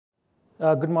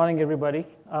Good morning, everybody.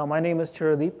 My name is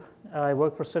Chiradeep. I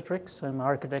work for Citrix. I'm an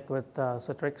architect with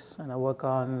Citrix, and I work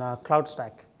on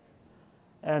CloudStack.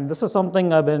 And this is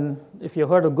something if you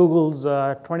heard of Google's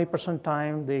 20%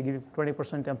 time, they give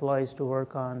 20% employees to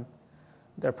work on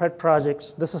their pet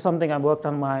projects. This is something I worked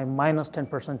on my minus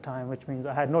 10% time, which means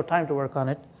I had no time to work on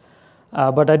it.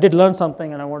 But I did learn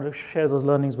something, and I wanted to share those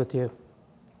learnings with you.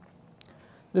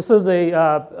 This is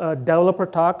a developer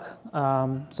talk.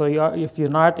 So if you're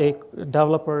not a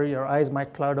developer, your eyes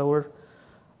might cloud over.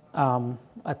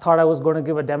 I thought I was going to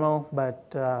give a demo, but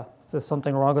there's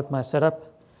something wrong with my setup.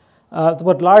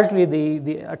 But largely,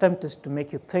 the attempt is to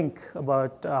make you think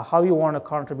about how you want to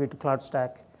contribute to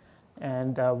CloudStack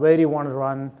and where you want to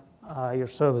run your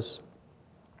service.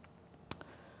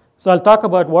 So I'll talk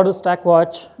about what is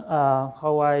StackWatch,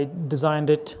 how I designed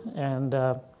it,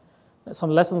 and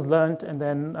some lessons learned, and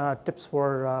then tips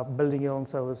for building your own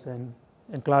service in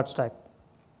CloudStack.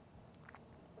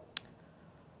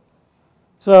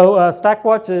 So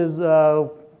StackWatch is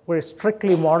very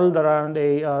strictly modeled around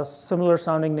a similar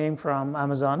sounding name from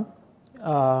Amazon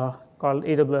called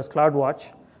AWS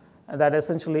CloudWatch. And that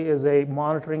essentially is a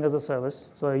monitoring as a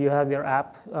service. So you have your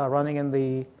app running in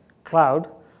the cloud,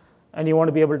 and you want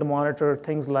to be able to monitor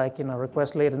things like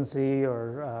request latency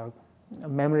or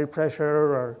memory pressure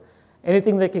or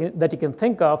anything that you can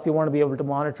think of. You want to be able to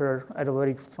monitor at a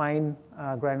very fine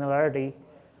granularity,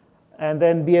 and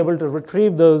then be able to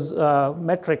retrieve those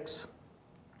metrics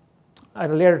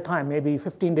at a later time. Maybe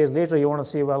 15 days later, you want to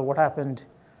see, well, what happened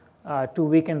 2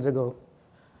 weekends ago.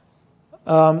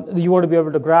 You want to be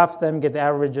able to graph them, get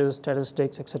averages,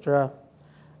 statistics, etc.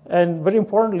 And very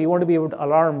importantly, you want to be able to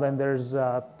alarm when there's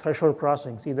threshold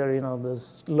crossings. Either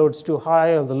the load's too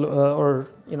high, or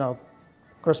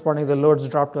corresponding the loads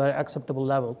drop to an acceptable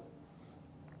level.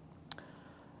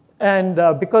 And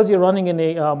because you're running in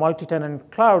a multi-tenant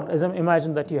cloud,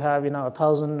 imagine that you have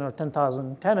 1,000 or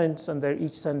 10,000 tenants, and they're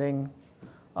each sending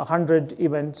 100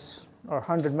 events or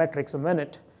 100 metrics a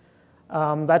minute.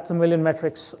 That's 1 million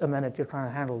metrics a minute. You're trying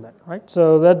to handle that, right?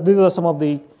 So these are some of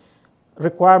the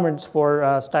requirements for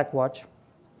StackWatch.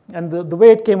 And the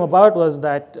way it came about was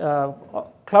that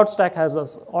CloudStack has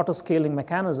this auto-scaling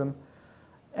mechanism.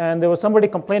 And there was somebody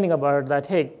complaining about that,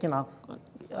 hey,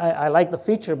 I like the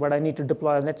feature, but I need to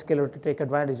deploy a NetScaler to take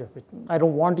advantage of it. I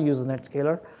don't want to use a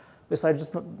NetScaler.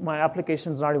 Besides, my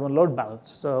application is not even load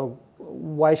balanced. So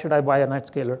why should I buy a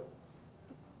NetScaler?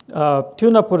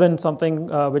 Tuna put in something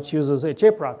which uses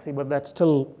HA proxy, but that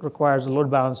still requires a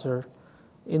load balancer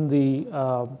in the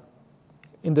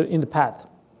path.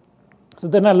 So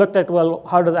then I looked at, well,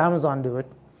 how does Amazon do it?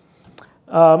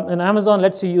 And Amazon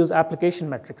lets you use application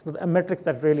metrics, the metrics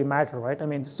that really matter, right? I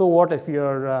mean, so what if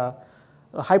your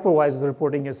hypervisor is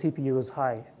reporting your CPU is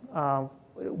high?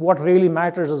 What really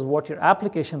matters is what your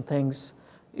application thinks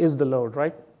is the load,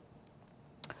 right?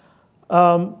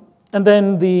 And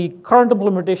then the current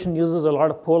implementation uses a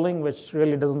lot of polling, which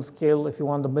really doesn't scale if you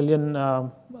want the 1 million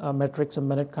metrics a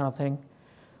minute kind of thing.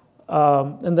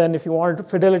 And then if you wanted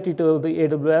fidelity to the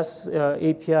AWS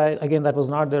API, again, that was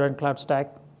not there in CloudStack.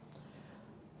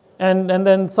 And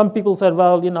then some people said,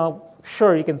 well,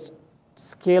 sure, you can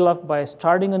scale up by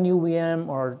starting a new VM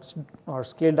or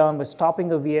scale down by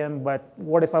stopping a VM, but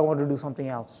what if I want to do something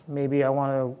else? Maybe I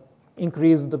want to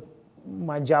increase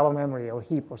my Java memory or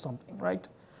heap or something, right?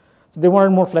 So they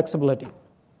wanted more flexibility.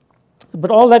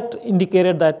 But all that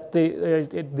indicated that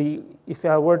if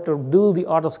I were to do the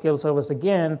auto-scale service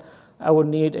again, I would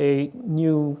need a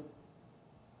new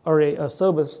or a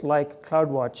service like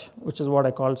CloudWatch, which is what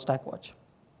I call StackWatch.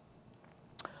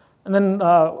 And then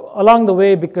along the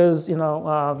way, because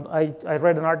I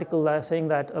read an article saying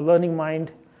that a learning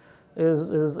mind is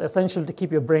essential to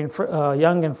keep your brain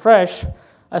young and fresh,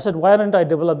 I said, why don't I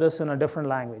develop this in a different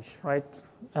language, right?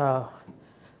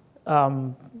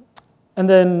 And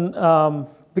then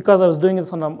because I was doing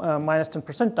this on a minus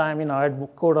 10% time,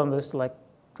 I'd code on this like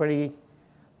 2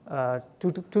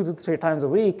 to 3 times a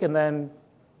week, and then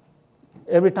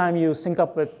every time you sync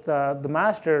up with the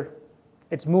master,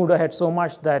 it's moved ahead so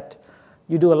much that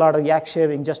you do a lot of yak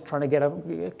shaving just trying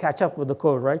to catch up with the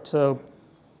code, right? So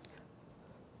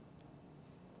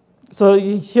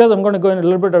here's, I'm going to go in a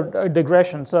little bit of a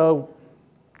digression. So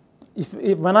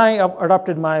when I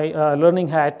adopted my learning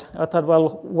hat, I thought,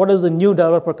 well, what is the new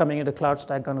developer coming into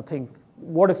CloudStack going to think?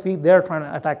 What if they're trying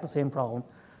to attack the same problem?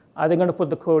 Are they going to put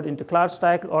the code into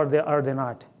CloudStack, or are they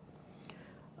not?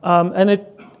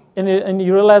 And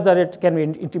you realize that it can be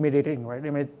intimidating, right? I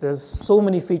mean, there's so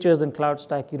many features in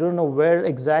CloudStack. You don't know where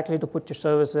exactly to put your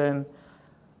service in.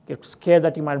 Get scared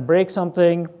that you might break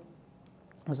something.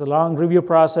 There's a long review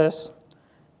process.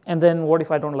 And then what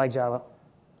if I don't like Java,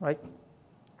 right?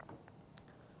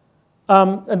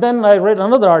 And then I read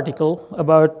another article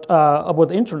about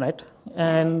the internet,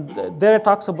 and there it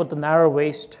talks about the narrow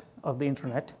waist of the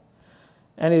internet.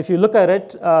 And if you look at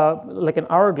it like an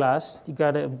hourglass, you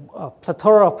got a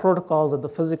plethora of protocols at the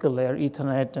physical layer,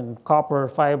 Ethernet and copper,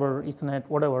 fiber, Ethernet,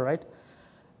 whatever, right?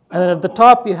 And then at the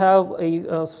top, you have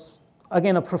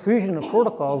again, a profusion of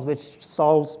protocols which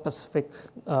solve specific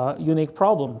unique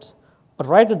problems. But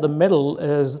right at the middle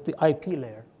is the IP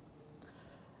layer.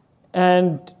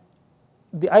 And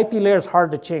the IP layer is hard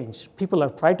to change. People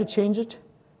have tried to change it.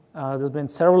 There's been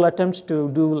several attempts to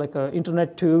do like a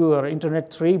Internet 2 or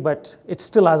Internet 3, but it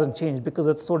still hasn't changed because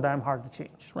it's so damn hard to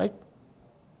change, right?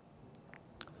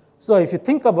 So if you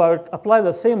think about, apply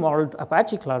the same model to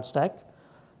Apache CloudStack,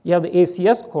 you have the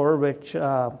ACS core, which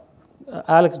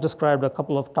Alex described a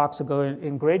couple of talks ago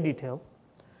in great detail.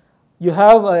 You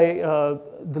have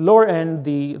the lower end,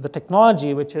 the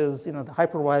technology, which is the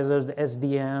hypervisors, the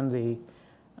SDN,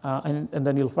 and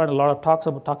then you'll find a lot of talks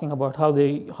about talking about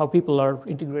how people are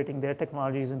integrating their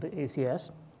technologies into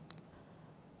ACS.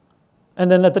 And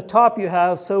then at the top, you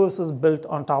have services built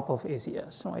on top of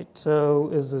ACS, right? So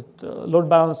is it load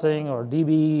balancing or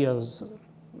DB, as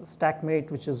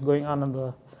StackMate, which is going on in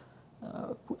the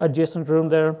adjacent room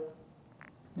there.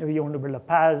 Maybe you want to build a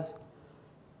PaaS.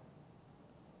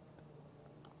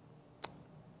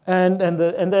 And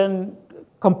then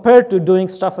compared to doing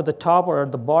stuff at the top or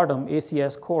at the bottom,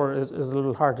 ACS core is a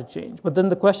little hard to change. But then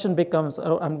the question becomes,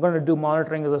 I'm going to do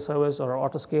monitoring as a service or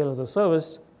autoscale as a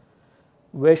service.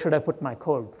 Where should I put my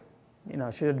code?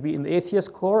 Should it be in the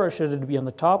ACS core, or should it be on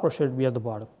the top, or should it be at the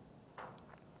bottom?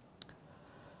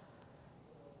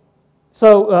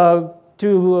 So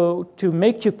to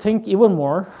make you think even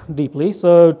more deeply,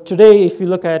 so today, if you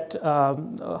look at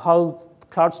how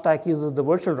CloudStack uses the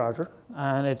virtual router,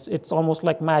 and it's almost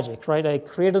like magic, right? I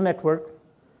create a network.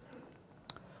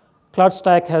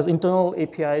 CloudStack has internal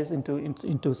APIs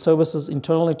into services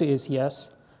internal to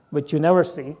ACS, which you never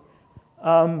see,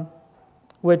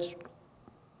 which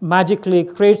magically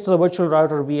creates a virtual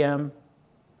router VM,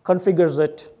 configures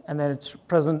it, and then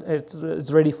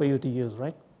it's ready for you to use,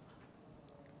 right?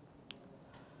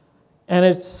 And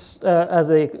it's,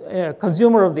 as a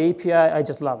consumer of the API, I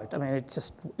just love it. I mean,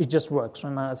 it just works.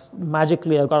 And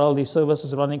magically, I've got all these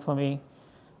services running for me.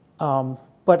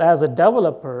 But as a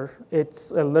developer,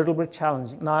 it's a little bit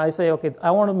challenging. Now, I say, OK,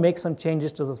 I want to make some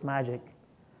changes to this magic.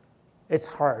 It's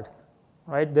hard,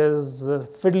 right? There's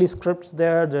fiddly scripts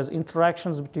there. There's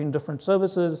interactions between different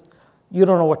services. You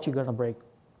don't know what you're going to break.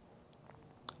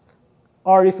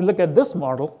 Or if you look at this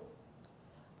model,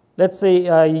 let's say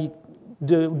I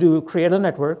create a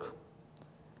network,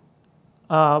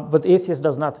 but ACS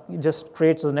does nothing. It just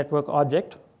creates a network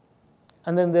object.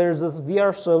 And then there's this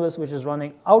VR service which is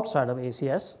running outside of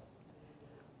ACS,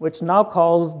 which now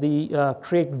calls the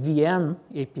create VM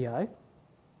API.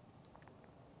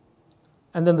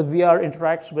 And then the VR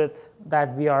interacts with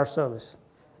that VR service.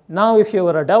 Now, if you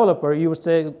were a developer, you would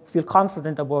feel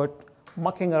confident about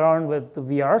mucking around with the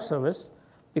VR service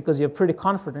because you're pretty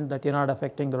confident that you're not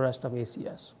affecting the rest of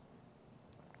ACS.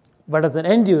 But as an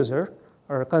end user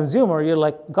or a consumer, you're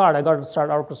like, God, I got to start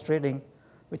orchestrating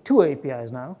with 2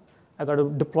 APIs now. I got to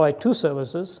deploy 2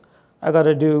 services. I got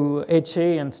to do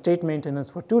HA and state maintenance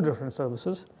for 2 different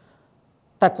services.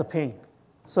 That's a pain.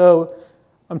 So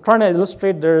I'm trying to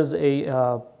illustrate there's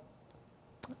a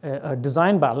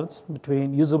design balance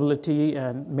between usability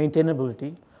and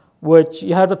maintainability, which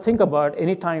you have to think about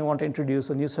anytime you want to introduce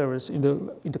a new service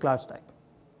into CloudStack.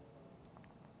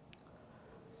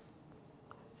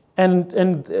 And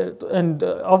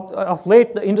of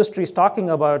late, the industry is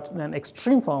talking about an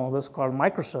extreme form of this called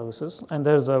microservices. And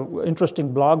there's an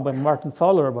interesting blog by Martin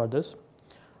Fowler about this,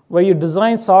 where you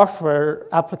design software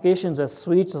applications as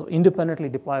suites of independently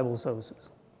deployable services.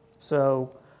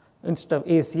 So instead of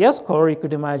ACS core, you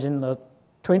could imagine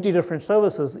 20 different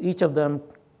services, each of them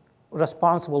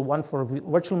responsible, one for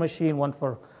virtual machine, one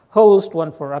for host,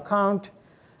 one for account.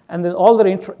 And then all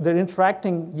they're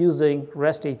interacting using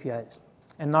REST APIs,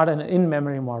 and not an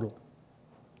in-memory model.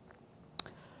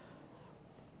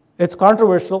 It's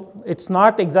controversial. It's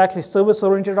not exactly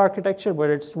service-oriented architecture,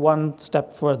 but it's one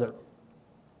step further.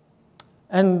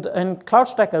 And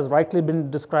CloudStack has rightly been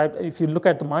described. If you look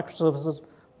at the microservices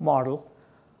model,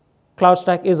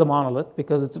 CloudStack is a monolith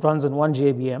because it runs in one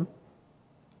JVM.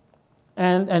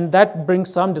 And that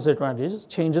brings some disadvantages.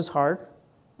 Change is hard.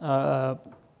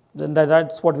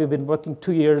 That's what we've been working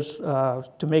 2 years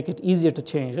to make it easier to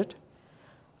change it.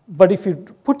 But if you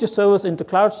put your service into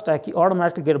CloudStack, you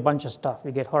automatically get a bunch of stuff.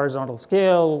 You get horizontal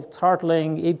scale,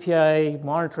 throttling, API,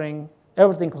 monitoring.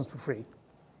 Everything comes for free.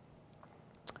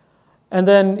 And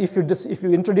then if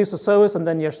you introduce a service and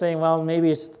then you're saying, well,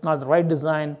 maybe it's not the right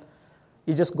design,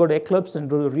 you just go to Eclipse and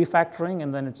do refactoring,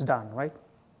 and then it's done, right?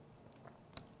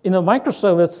 In a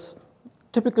microservice,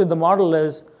 typically the model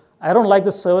is, I don't like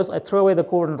this service, I throw away the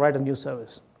code and write a new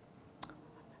service.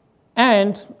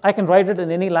 And I can write it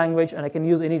in any language, and I can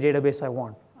use any database I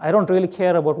want. I don't really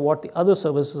care about what the other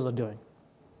services are doing.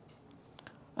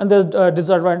 And there's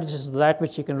disadvantages to that,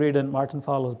 which you can read in Martin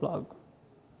Fowler's blog.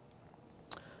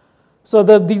 So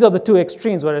these are the two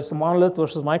extremes, where it's the monolith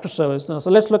versus microservice. Now, so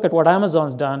let's look at what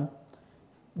Amazon's done.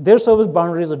 Their service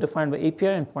boundaries are defined by API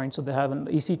endpoints. So they have an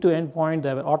EC2 endpoint, they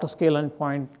have an autoscale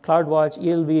endpoint, CloudWatch,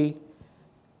 ELB,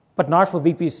 but not for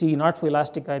VPC, not for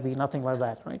Elastic IP, nothing like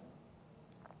that, right?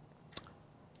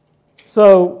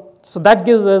 So that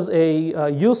gives us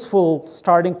a useful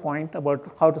starting point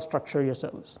about how to structure your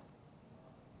service.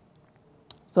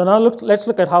 So now let's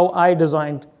look at how I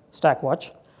designed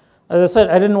StackWatch. As I said,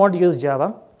 I didn't want to use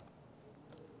Java.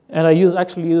 And I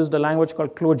actually used a language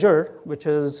called Clojure, which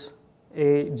is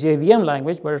a JVM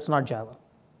language, but it's not Java.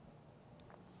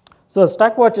 So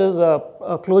StackWatch is a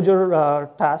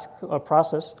Clojure task or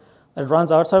process that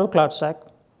runs outside of CloudStack.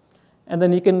 And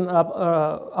then you can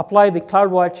apply the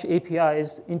CloudWatch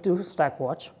APIs into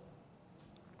StackWatch.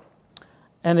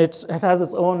 And it has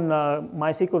its own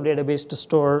MySQL database to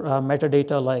store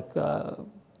metadata like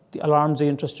the alarms you're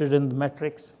interested in, the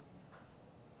metrics.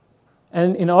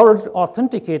 And in order to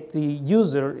authenticate the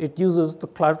user, it uses the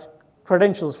cloud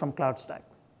credentials from CloudStack.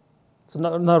 So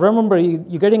now remember,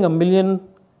 you're getting 1 million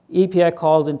API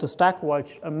calls into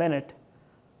StackWatch a minute.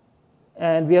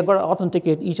 And we are going to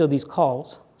authenticate each of these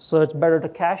calls. So it's better to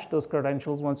cache those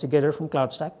credentials once you get it from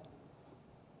CloudStack.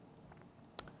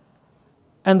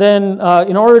 And then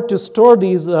in order to store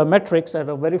these metrics at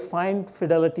a very fine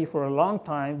fidelity for a long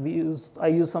time, I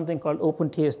use something called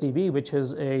OpenTSDB, which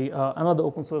is another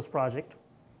open source project,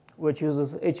 which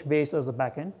uses HBase as a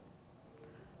backend.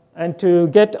 And to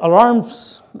get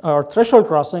alarms or threshold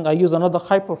crossing, I use another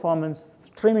high-performance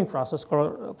streaming process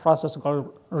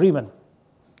called Riemann.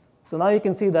 So now you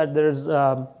can see that there's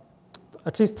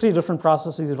at least 3 different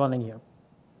processes running here.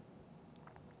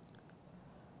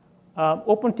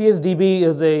 OpenTSDB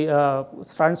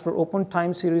stands for Open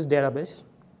Time Series Database.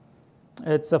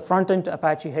 It's a front-end to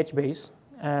Apache HBase,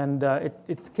 and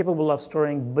it's capable of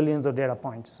storing billions of data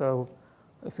points. So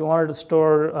if you wanted to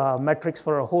store metrics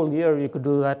for a whole year, you could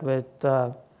do that with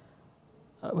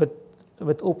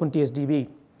OpenTSDB.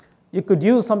 You could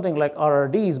use something like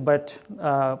RRDs, but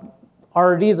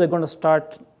RRDs are going to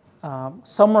start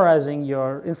summarizing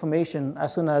your information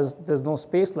as soon as there's no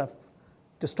space left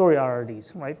to store your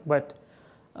RRDs, right? But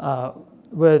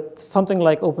with something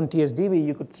like OpenTSDB,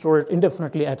 you could store it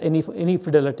indefinitely at any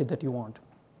fidelity that you want.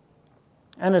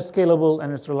 And it's scalable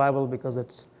and it's reliable because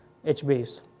it's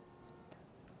HBase.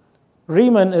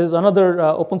 Riemann is another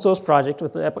open source project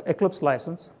with the Eclipse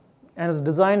license, and it's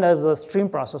designed as a stream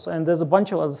processor. And there's a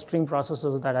bunch of other stream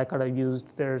processors that I could have used.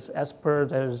 There's Esper,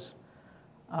 there's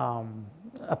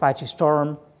Apache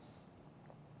Storm.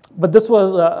 But this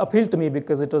was appealed to me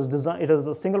because it is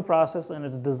a single process and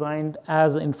it's designed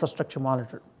as an infrastructure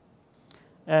monitor.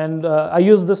 And I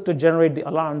use this to generate the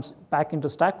alarms back into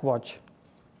StackWatch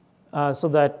so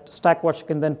that StackWatch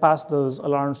can then pass those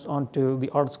alarms onto the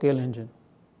autoscale engine.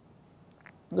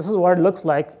 This is what it looks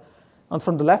like. And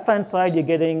from the left-hand side, you're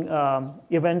getting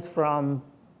events from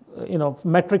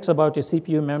metrics about your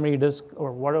CPU, memory, disk,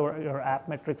 or whatever your app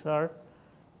metrics are.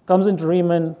 Comes into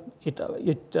Riemann,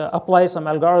 it applies some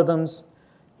algorithms,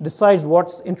 decides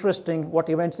what's interesting, what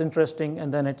event's interesting,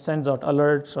 and then it sends out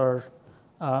alerts or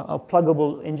a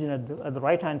pluggable engine at the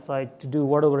right-hand side to do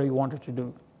whatever you want it to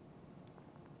do.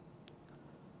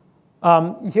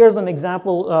 Here's an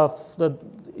example of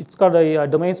it's got a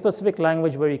domain-specific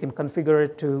language where you can configure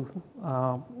it to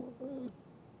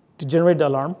generate the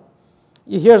alarm.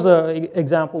 Here's an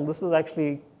example. This is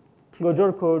actually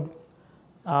Clojure code.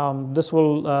 This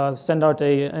will send out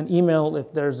an email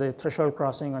if there's a threshold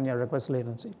crossing on your request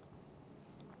latency.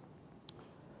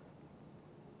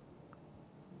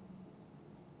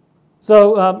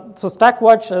 So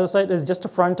StackWatch, as I said, is just a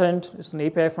front end. It's an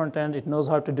API front end. It knows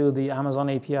how to do the Amazon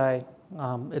API.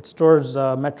 It stores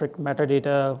metric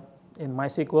metadata in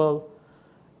MySQL.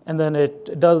 And then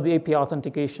it does the API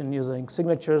authentication using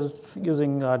signatures,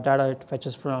 using data it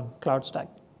fetches from CloudStack.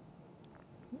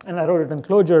 And I wrote it in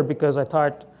Clojure because I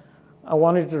thought I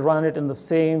wanted to run it in the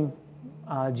same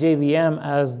JVM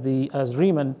as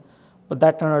Riemann, but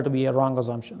that turned out to be a wrong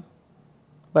assumption.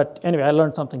 But anyway, I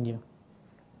learned something new.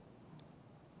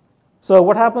 So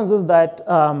what happens is that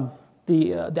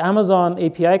the Amazon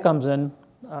API comes in.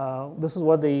 this is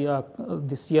what the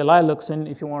CLI looks in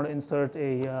if you want to insert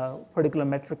a particular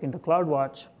metric into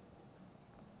CloudWatch.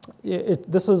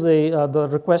 This is the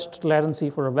request latency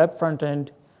for a web front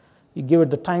end. You give it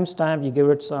the timestamp, you give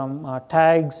it some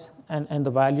tags and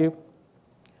the value.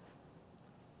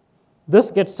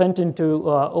 This gets sent into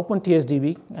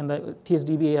OpenTSDB, and the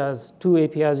TSDB has two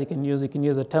APIs you can use. You can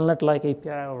use a Telnet-like API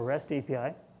or a REST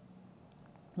API.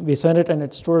 We send it, and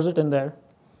it stores it in there.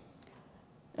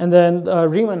 And then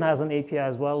Riemann has an API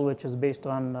as well, which is based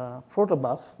on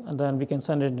protobuf, and then we can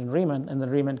send it in Riemann, and then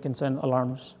Riemann can send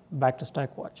alarms back to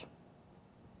StackWatch.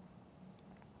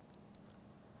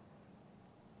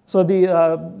 So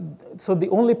the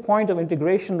only point of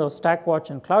integration of StackWatch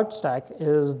and CloudStack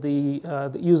is the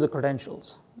user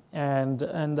credentials, and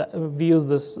we use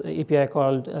this API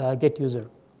called getUser.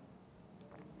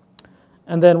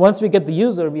 And then once we get the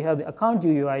user, we have the account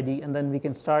UUID, and then we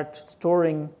can start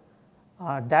storing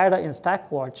data in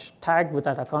StackWatch tagged with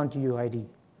that account UUID.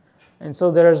 And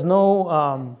so there is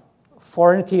no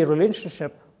foreign key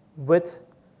relationship with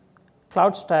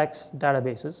CloudStack's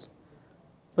databases,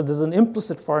 but there's an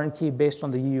implicit foreign key based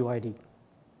on the UUID,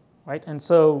 right? And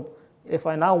so if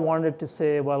I now wanted to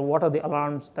say, well, what are the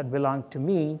alarms that belong to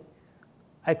me,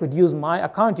 I could use my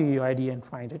account UUID and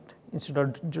find it instead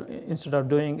of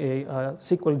doing a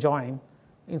SQL join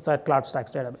inside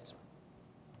CloudStack's database.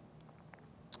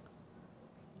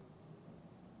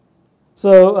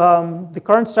 So the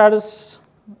current status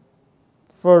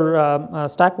for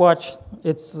StackWatch,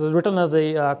 it's written as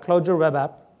a Clojure web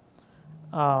app.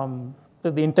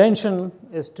 The intention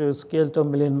is to scale to 1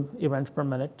 million events per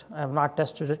minute. I have not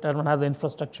tested it. I don't have the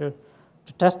infrastructure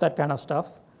to test that kind of stuff.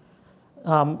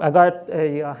 I got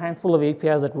a handful of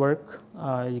APIs that work.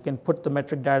 You can put the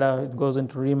metric data. It goes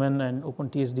into Riemann and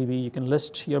OpenTSDB. You can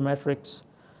list your metrics,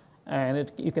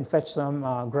 and you can fetch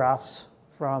some graphs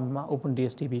from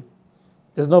OpenTSDB.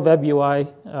 There's no web UI.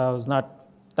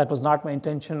 That was not my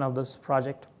intention of this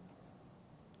project.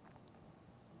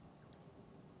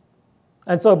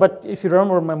 And so, but if you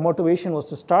remember, my motivation was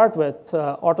to start with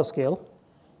autoscale,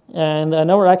 and I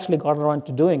never actually got around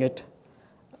to doing it.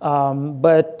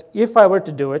 But if I were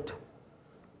to do it,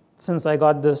 since I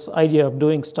got this idea of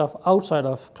doing stuff outside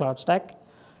of CloudStack,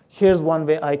 here's one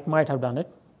way I might have done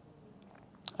it.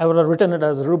 I would have written it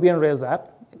as a Ruby on Rails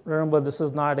app. Remember, this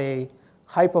is not a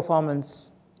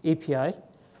high-performance API.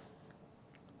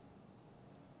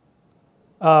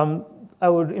 I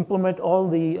would implement all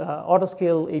the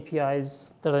autoscale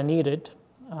APIs that I needed,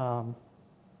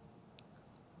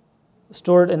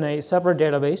 stored in a separate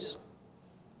database.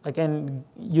 I can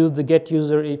use the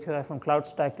getUser API from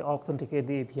CloudStack to authenticate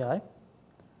the API,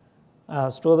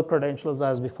 store the credentials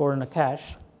as before in a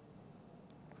cache,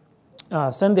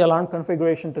 send the alarm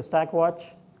configuration to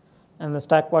StackWatch, and the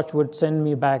StackWatch would send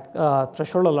me back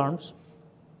threshold alarms.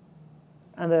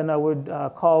 And then I would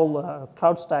call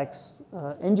CloudStack's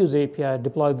end-user API,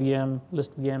 deploy VM,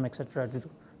 list VM, et cetera, to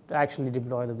actually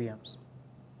deploy the VMs.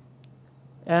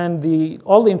 And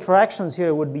all the interactions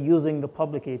here would be using the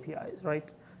public APIs, right?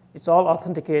 It's all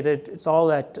authenticated. It's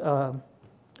all at,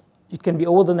 it can be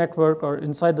over the network or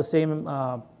inside the same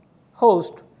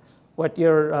host, but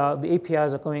the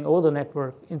APIs are going over the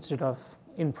network instead of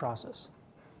in process.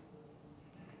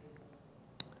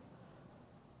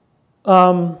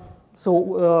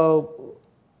 So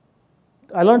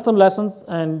I learned some lessons,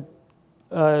 and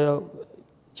here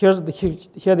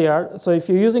they are. So if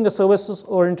you're using a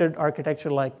services-oriented architecture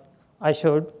like I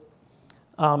showed,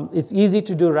 it's easy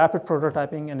to do rapid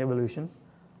prototyping and evolution.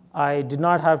 I did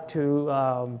not have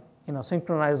to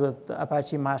synchronize with the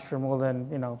Apache master more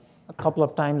than a couple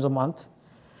of times a month.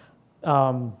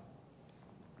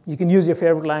 You can use your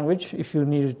favorite language if you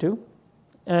needed to,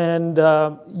 and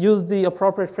use the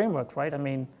appropriate framework, right? I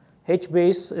mean,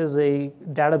 HBase is a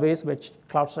database which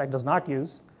CloudStack does not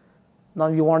use. Now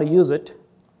you want to use it,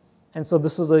 and so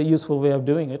this is a useful way of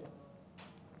doing it.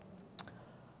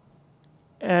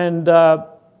 And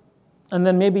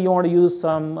then maybe you want to use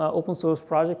some open source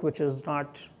project which is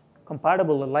not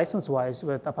compatible license-wise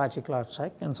with Apache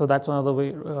CloudStack, and so that's another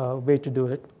way to do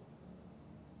it.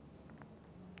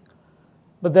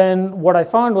 But then what I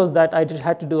found was that I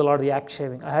had to do a lot of the act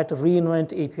shaving. I had to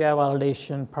reinvent API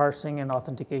validation, parsing, and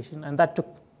authentication, and that took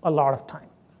a lot of time.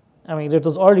 I mean, it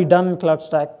was already done in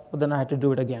CloudStack, but then I had to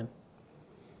do it again.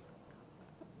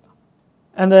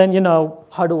 And then,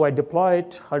 how do I deploy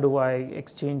it? How do I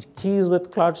exchange keys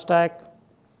with CloudStack?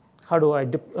 How do I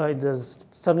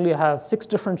suddenly have 6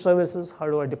 different services? How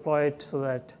do I deploy it so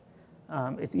that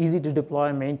it's easy to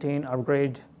deploy, maintain,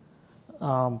 upgrade?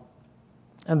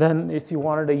 And then if you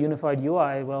wanted a unified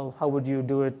UI, well, how would you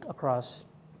do it across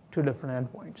 2 different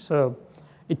endpoints? So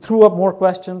It threw up more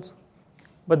questions,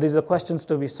 but these are questions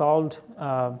to be solved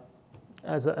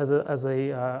as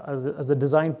a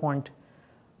design point.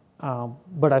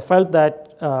 But I felt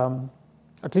that,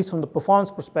 at least from the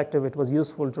performance perspective, it was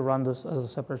useful to run this as a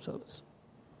separate service.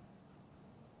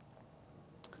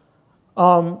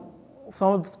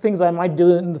 Some of the things I might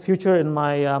do in the future in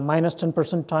my minus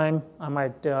 10% time, I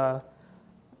might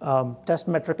test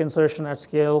metric insertion at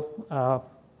scale,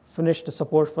 finish the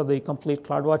support for the complete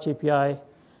CloudWatch API,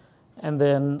 and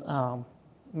then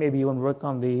maybe even work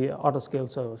on the auto-scale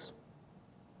service.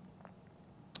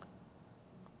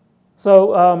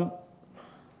 So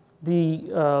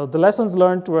the lessons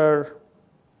learned were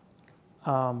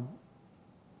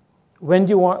when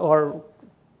do you want, or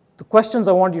the questions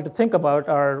I want you to think about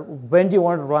are, when do you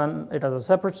want to run it as a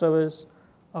separate service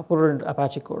or put it in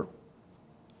Apache core?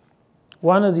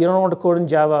 One is you don't want to code in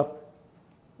Java.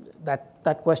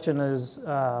 That question is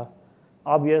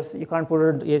obvious. You can't put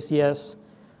it in ACS,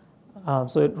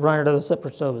 so run it as a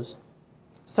separate service.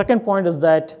 Second point is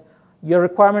that your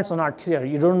requirements are not clear.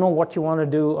 You don't know what you want to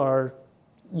do, or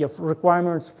your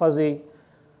requirements are fuzzy.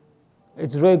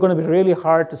 It's really going to be really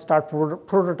hard to start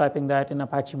prototyping that in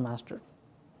Apache Master.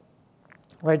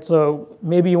 Right, so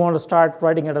maybe you want to start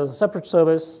writing it as a separate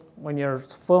service when you're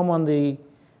firm on the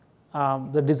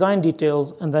design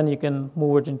details, and then you can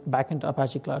move it back into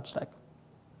Apache CloudStack.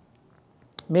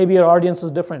 Maybe your audience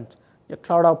is different. Your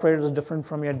cloud operator is different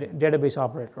from your database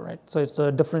operator, right? So it's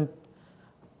a different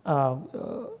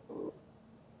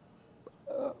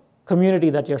community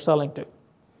that you're selling to.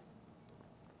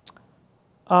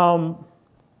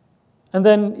 And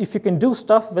then if you can do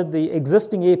stuff with the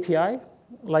existing API,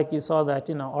 like you saw that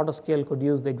Autoscale could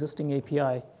use the existing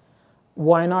API,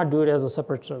 why not do it as a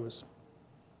separate service?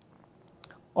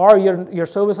 Or your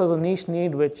service has a niche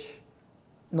need which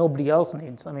nobody else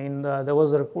needs. I mean, there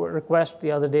was a request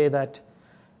the other day that,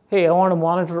 hey, I want to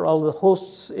monitor all the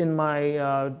hosts in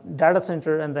my data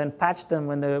center and then patch them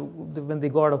when they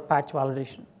go out of patch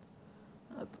validation.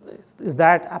 Is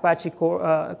that Apache core,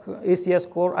 ACS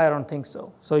core? I don't think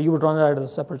so. So you would run it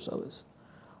as a separate service.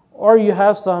 Or you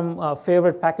have some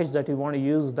favorite package that you want to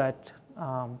use that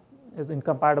is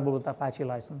incompatible with Apache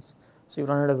license. So you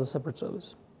run it as a separate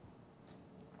service.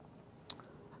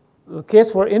 The case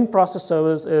for in-process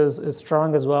service is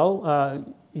strong as well.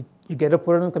 You get to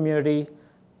put it in the community.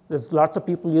 There's lots of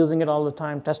people using it all the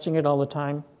time, testing it all the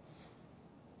time.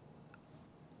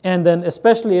 And then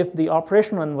especially if the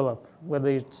operational envelope, whether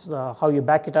it's how you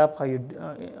back it up, how you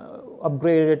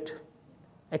upgrade it,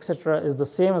 etc., is the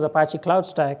same as Apache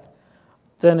CloudStack,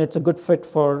 then it's a good fit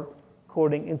for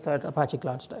coding inside Apache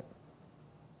CloudStack.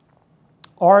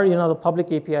 Or the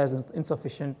public API is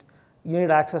insufficient. You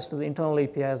need access to the internal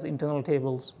APIs, internal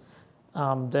tables.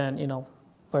 Then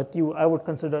but I would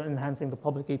consider enhancing the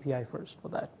public API first for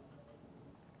that.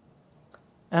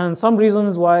 And some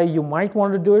reasons why you might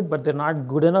want to do it, but they're not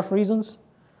good enough reasons.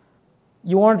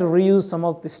 You want to reuse some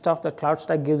of the stuff that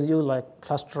CloudStack gives you, like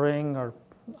clustering or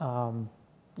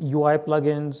UI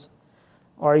plugins,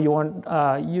 or you want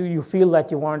you feel that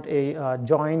you want a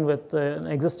join with an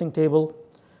existing table.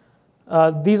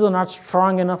 These are not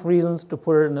strong enough reasons to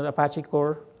put it in an Apache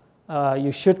core.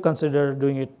 You should consider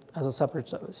doing it as a separate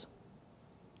service.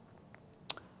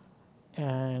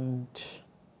 And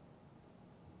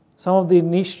some of the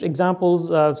niche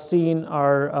examples I've seen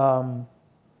are,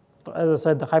 as I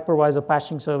said, the hypervisor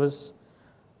patching service.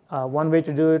 One way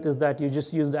to do it is that you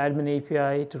just use the admin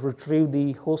API to retrieve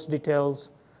the host details,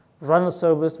 run a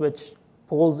service which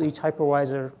polls each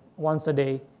hypervisor once a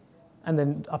day, and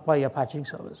then apply a patching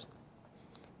service.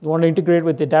 You want to integrate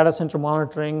with the data center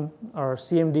monitoring or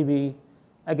CMDB,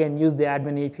 again, use the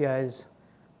admin APIs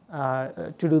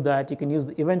to do that. You can use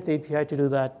the events API to do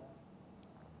that.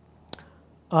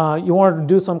 You want to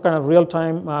do some kind of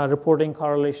real-time reporting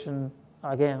correlation.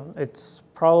 Again, it's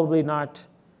probably not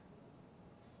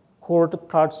core to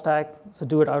CloudStack, so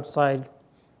do it outside.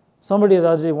 Somebody the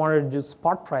other day wanted to do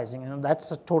spot pricing, and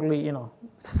that's a totally,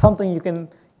 something you can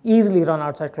easily run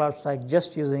outside CloudStack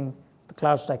just using the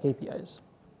CloudStack APIs.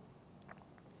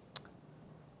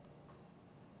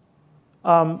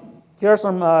 Here are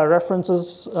some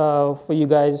references for you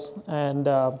guys, and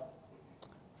I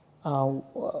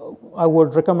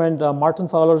would recommend Martin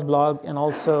Fowler's blog, and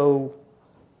also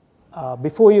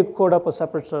before you code up a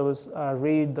separate service,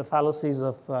 read The Fallacies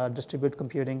of Distributed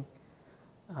Computing.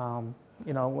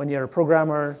 When you're a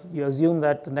programmer, you assume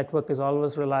that the network is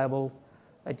always reliable,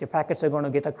 that your packets are going to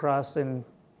get across in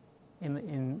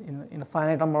a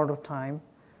finite amount of time.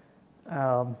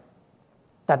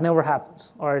 That never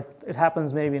happens, or it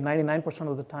happens maybe 99%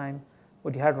 of the time,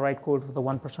 but you have to write code for the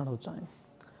 1% of the time.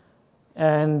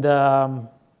 And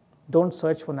don't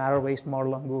search for narrow waist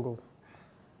model on Google,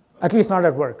 at least not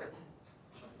at work.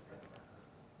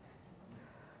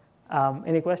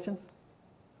 Any questions?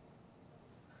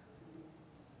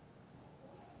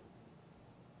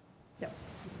 Yeah.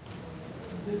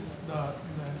 This, the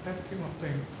entire scheme of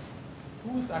things,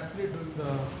 who is actually doing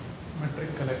the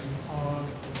metric collection or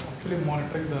actually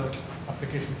monitoring the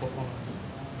application performance?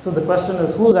 So the question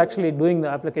is, who's actually doing the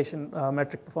application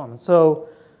metric performance? So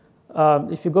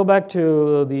if you go back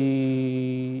to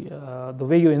the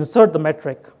way you insert the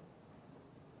metric,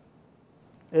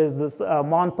 is this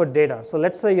mon put data. So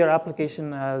let's say your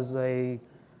application has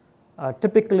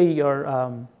typically your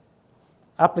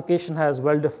application has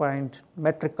well-defined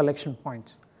metric collection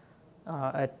points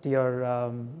at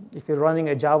your, if you're running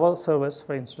a Java service,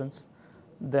 for instance,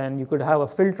 then you could have a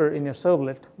filter in your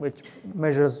servlet which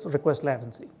measures request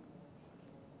latency,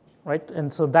 right?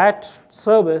 And so that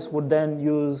service would then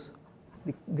use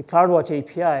the CloudWatch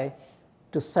API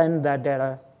to send that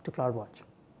data to CloudWatch.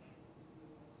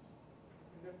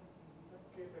 In that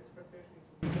case, expectation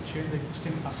is to change the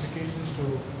existing applications to...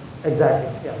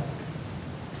 Exactly, yeah.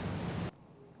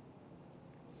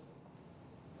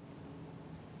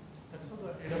 That's how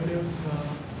the AWS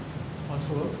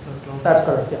also works, the cloud? That's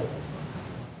correct, yeah.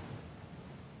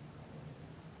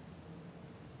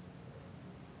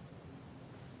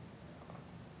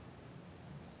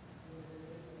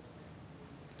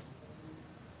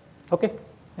 Okay,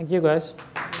 thank you guys.